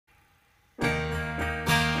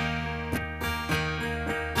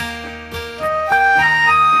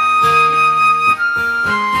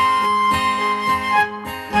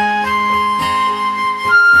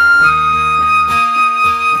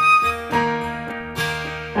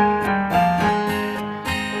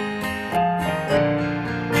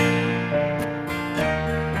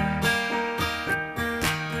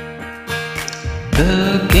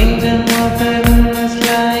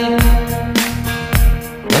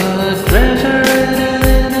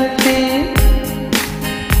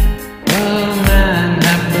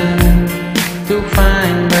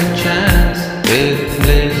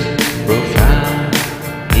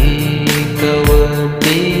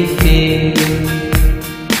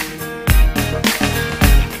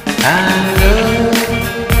And oh,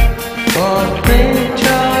 what great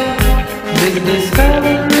joy, this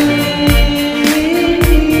discovery.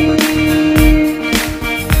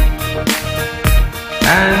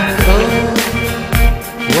 And oh,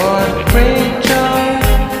 what great joy,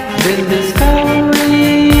 this discovery.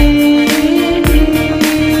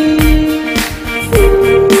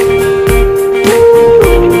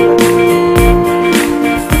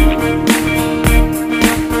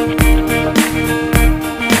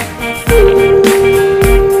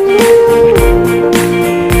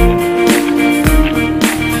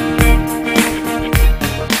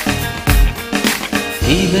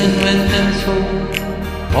 Even when and so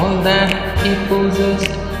all that he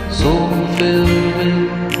possessed, so filled with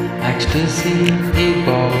ecstasy, he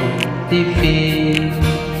bought the field.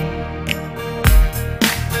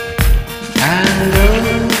 And oh,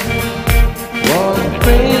 what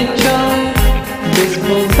great joy this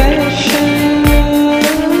possession is.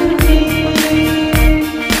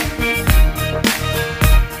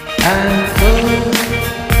 And oh,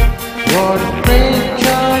 what great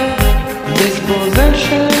joy this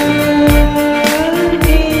possession is.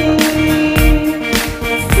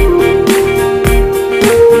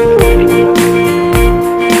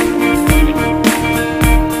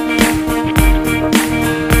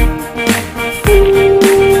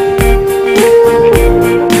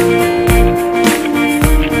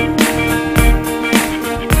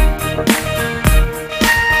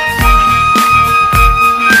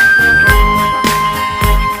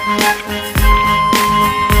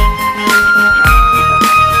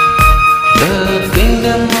 The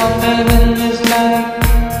kingdom of heaven is like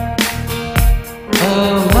a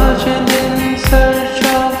merchant in search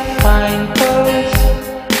of fine pearls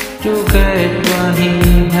to get what he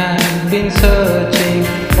had been searching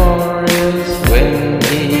for years. When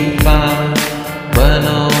he found one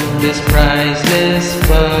of this priceless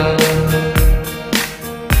pearl,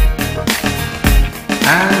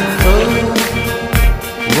 and oh,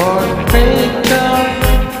 what great joy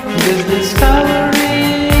this discovery.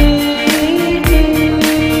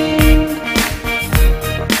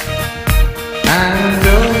 And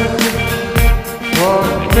oh,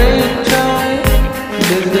 what great joy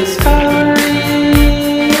this discovery.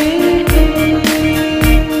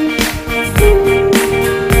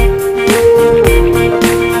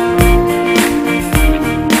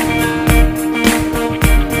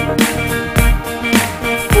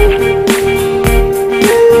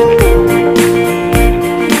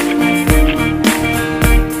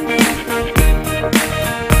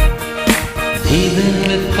 Even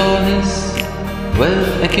with all his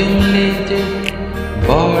wealth accumulated,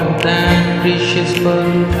 bought that precious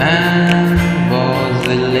pearl and was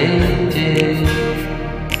elated.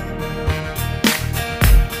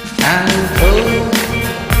 And oh,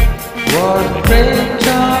 what great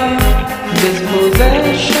joy this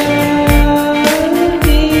possession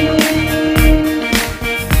is.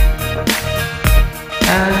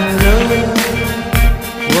 And oh,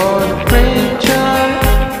 what great joy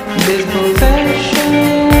this possession.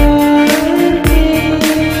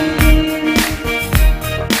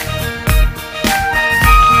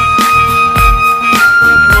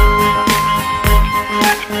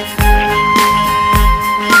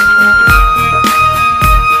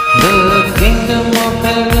 The kingdom of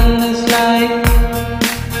heaven is like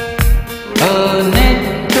a net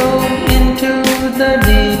thrown into the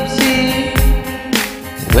deep sea.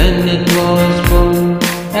 When it was full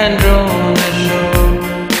and drawn ashore,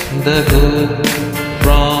 the good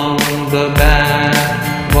from the bad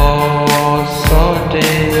was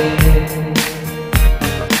sorted.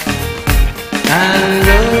 And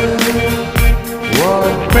oh,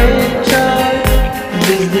 what great joy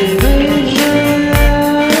this division.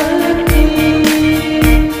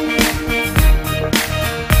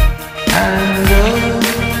 And oh,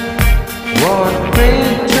 what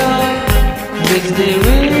great joy this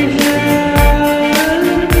division.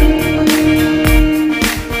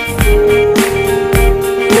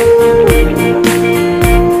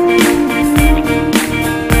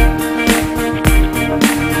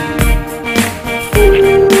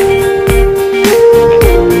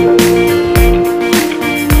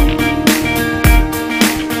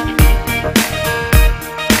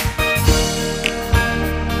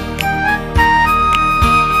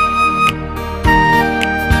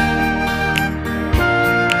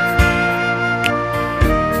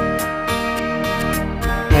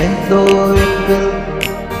 And though it will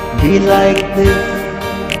be like this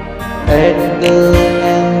at the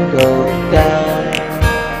end of time,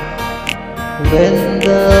 when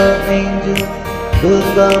the angels will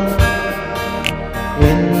come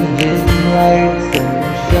in his light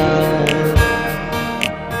sunshine,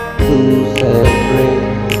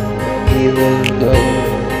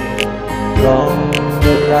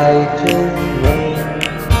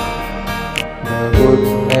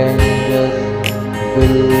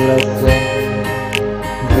 will ascend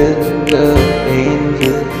with the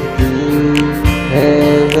angels to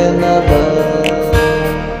heaven above.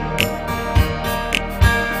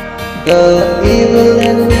 The evil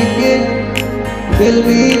and wicked will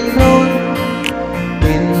be thrown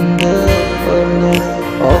in the furnace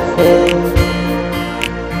of hell,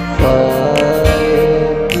 fire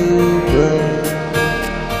to burn.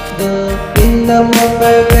 The kingdom of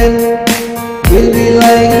heaven will be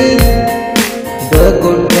like this. The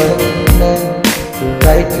good one and the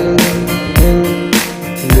righteous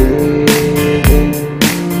will live in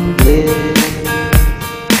bliss.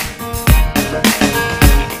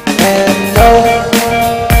 And now,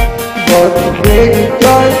 what a great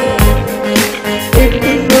joy it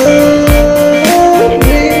will bring.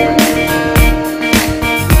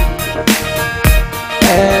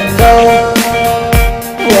 And now,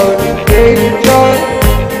 what a great joy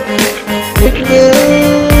it will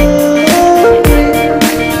bring.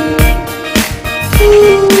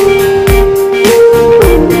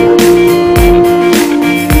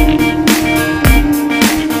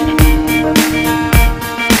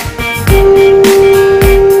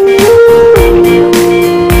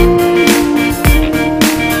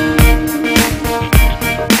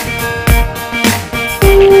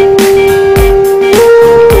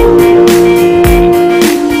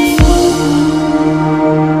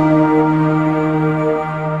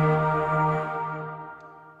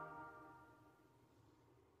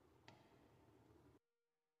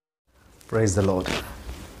 Praise the Lord.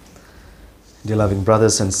 Dear loving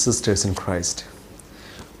brothers and sisters in Christ,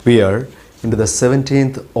 we are into the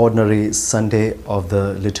 17th ordinary Sunday of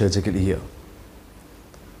the liturgical year.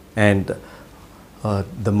 And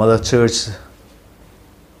the Mother Church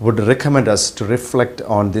would recommend us to reflect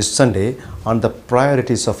on this Sunday on the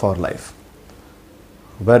priorities of our life.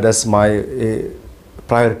 Where does my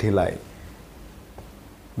priority lie?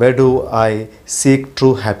 Where do I seek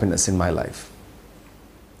true happiness in my life?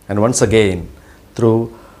 And once again,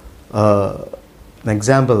 through an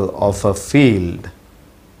example of a field,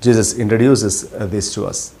 Jesus introduces this to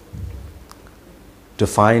us. To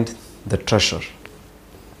find the treasure.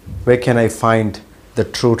 Where can I find the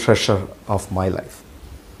true treasure of my life?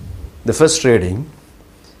 The first reading,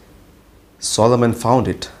 Solomon found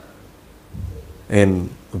it in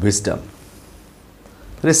wisdom.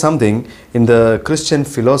 There is something in the Christian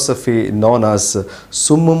philosophy known as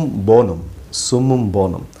summum bonum,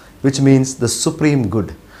 which means the supreme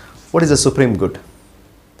good. What is the supreme good?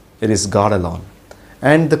 It is God alone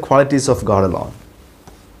and the qualities of God alone.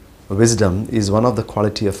 Wisdom is one of the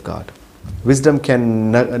quality of God. Wisdom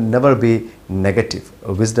can never be negative.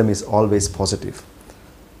 Wisdom is always positive.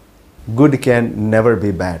 Good can never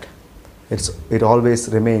be bad. It always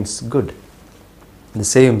remains good. In the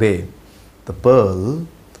same way, the pearl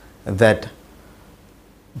that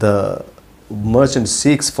the merchant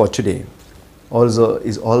seeks for today also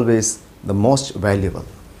is always the most valuable.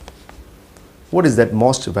 What is that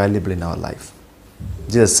most valuable in our life?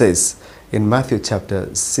 Jesus says in Matthew chapter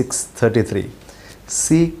 6:33,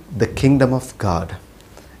 seek the kingdom of God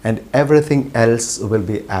and everything else will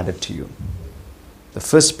be added to you. The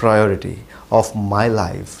first priority of my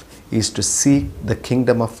life is to seek the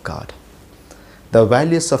kingdom of God. The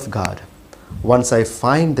values of God. Once I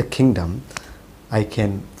find the kingdom, I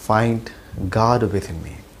can find God within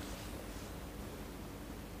me.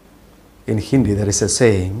 In Hindi, there is a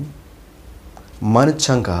saying, Man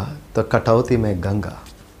changa to katauti mein Ganga,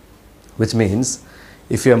 which means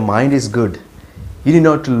if your mind is good, you need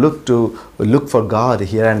not to look for God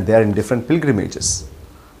here and there in different pilgrimages.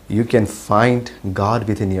 You can find God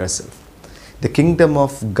within yourself. The kingdom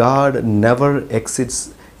of God never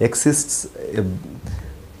exists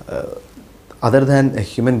other than a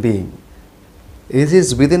human being. It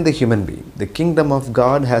is within the human being. The kingdom of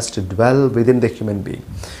God has to dwell within the human being.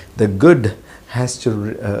 The good has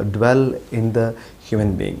to dwell in the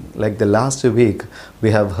human being. Like the last week,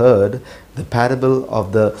 we have heard the parable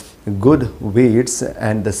of the good weeds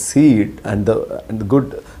and the seed, and the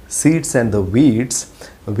good seeds and the weeds.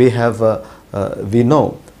 We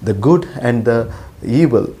know the good and the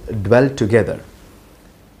evil dwell together.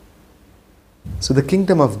 So the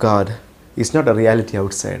kingdom of God is not a reality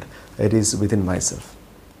outside. It is within myself.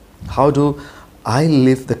 How do I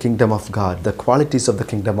live the kingdom of God, the qualities of the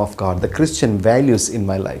kingdom of God, the Christian values in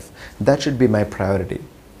my life? That should be my priority.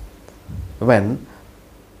 When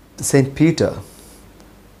Saint Peter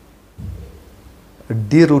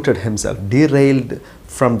derooted himself, derailed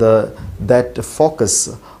from that focus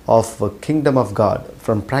of kingdom of God,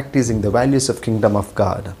 from practicing the values of kingdom of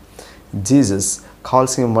God, Jesus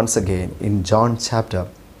calls him once again in John chapter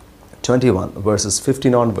 21 verses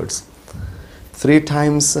 15 onwards. 3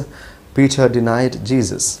 times Peter denied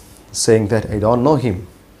Jesus, saying that I don't know him.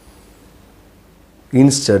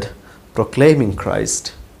 Instead, proclaiming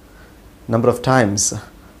Christ. Number of times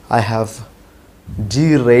I have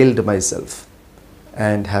derailed myself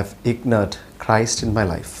and have ignored Christ in my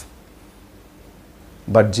life.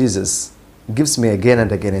 But Jesus gives me again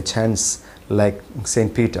and again a chance, like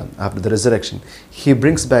St. Peter after the resurrection. He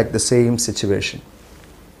brings back the same situation.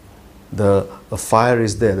 The fire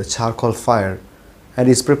is there, the charcoal fire, and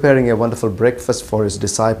he's preparing a wonderful breakfast for his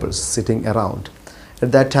disciples sitting around.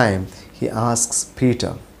 At that time, he asks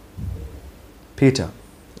Peter, Peter,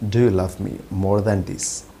 do you love me more than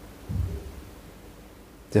this?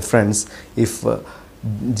 Dear friends, if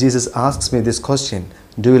Jesus asks me this question,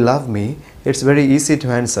 do you love me? It's very easy to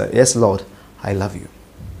answer, yes Lord, I love you.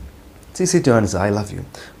 It's easy to answer, I love you.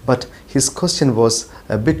 But his question was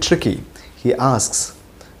a bit tricky. He asks,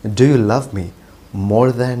 do you love me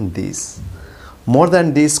more than this? More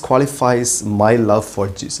than this qualifies my love for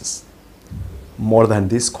Jesus. More than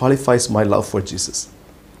this qualifies my love for Jesus.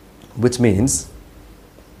 Which means,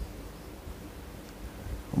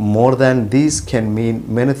 more than these can mean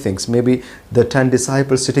many things. Maybe the 10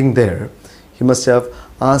 disciples sitting there, he must have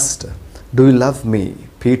asked, do you love me,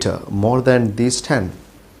 Peter, more than these 10?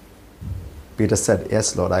 Peter said,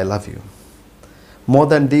 yes, Lord, I love you. More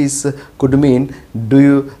than these could mean, do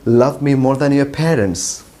you love me more than your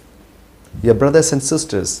parents, your brothers and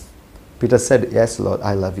sisters? Peter said, yes, Lord,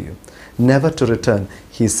 I love you. Never to return,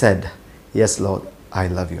 he said, yes, Lord, I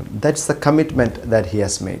love you. That's the commitment that he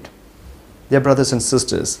has made. Dear brothers and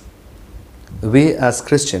sisters, we as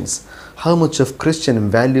Christians, how much of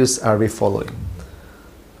Christian values are we following?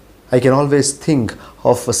 I can always think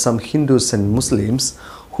of some Hindus and Muslims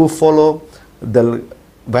who follow the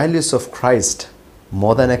values of Christ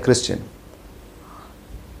more than a Christian.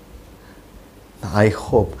 I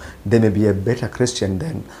hope they may be a better Christian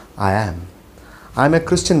than I am. I'm a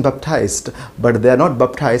Christian baptized, but they are not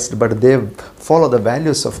baptized, but they follow the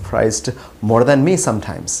values of Christ more than me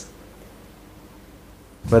sometimes.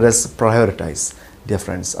 Let us prioritize, dear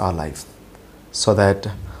friends, our life so that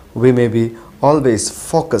we may be always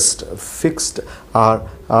focused, fixed, our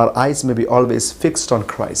eyes may be always fixed on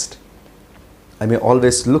Christ. I may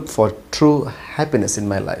always look for true happiness in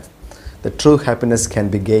my life. The true happiness can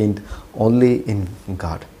be gained only in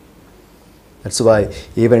God. That's why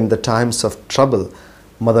even in the times of trouble,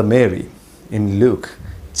 Mother Mary in Luke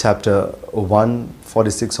chapter 1,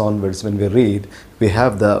 46 onwards, when we read, we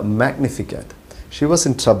have the Magnificat. She was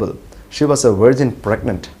in trouble. She was a virgin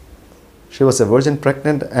pregnant. She was a virgin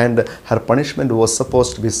pregnant and her punishment was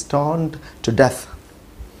supposed to be stoned to death.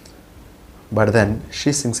 But then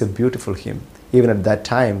she sings a beautiful hymn. Even at that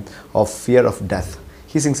time of fear of death,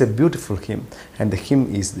 he sings a beautiful hymn, and the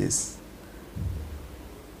hymn is this: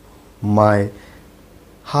 my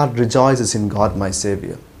heart rejoices in God my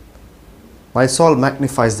Savior. My soul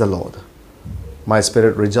magnifies the Lord. My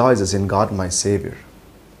spirit rejoices in God my Savior.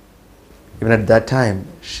 Even at that time,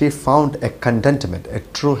 she found a contentment, a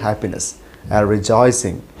true happiness, a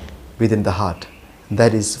rejoicing within the heart.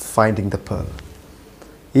 That is finding the pearl.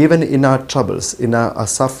 Even in our troubles, in our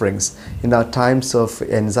sufferings, in our times of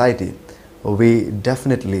anxiety, we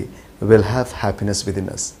definitely will have happiness within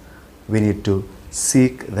us. We need to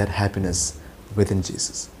seek that happiness within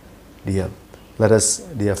Jesus. Dear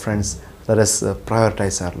friends, let us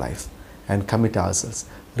prioritize our life and commit ourselves,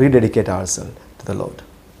 rededicate ourselves to the Lord.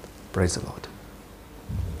 Praise the Lord.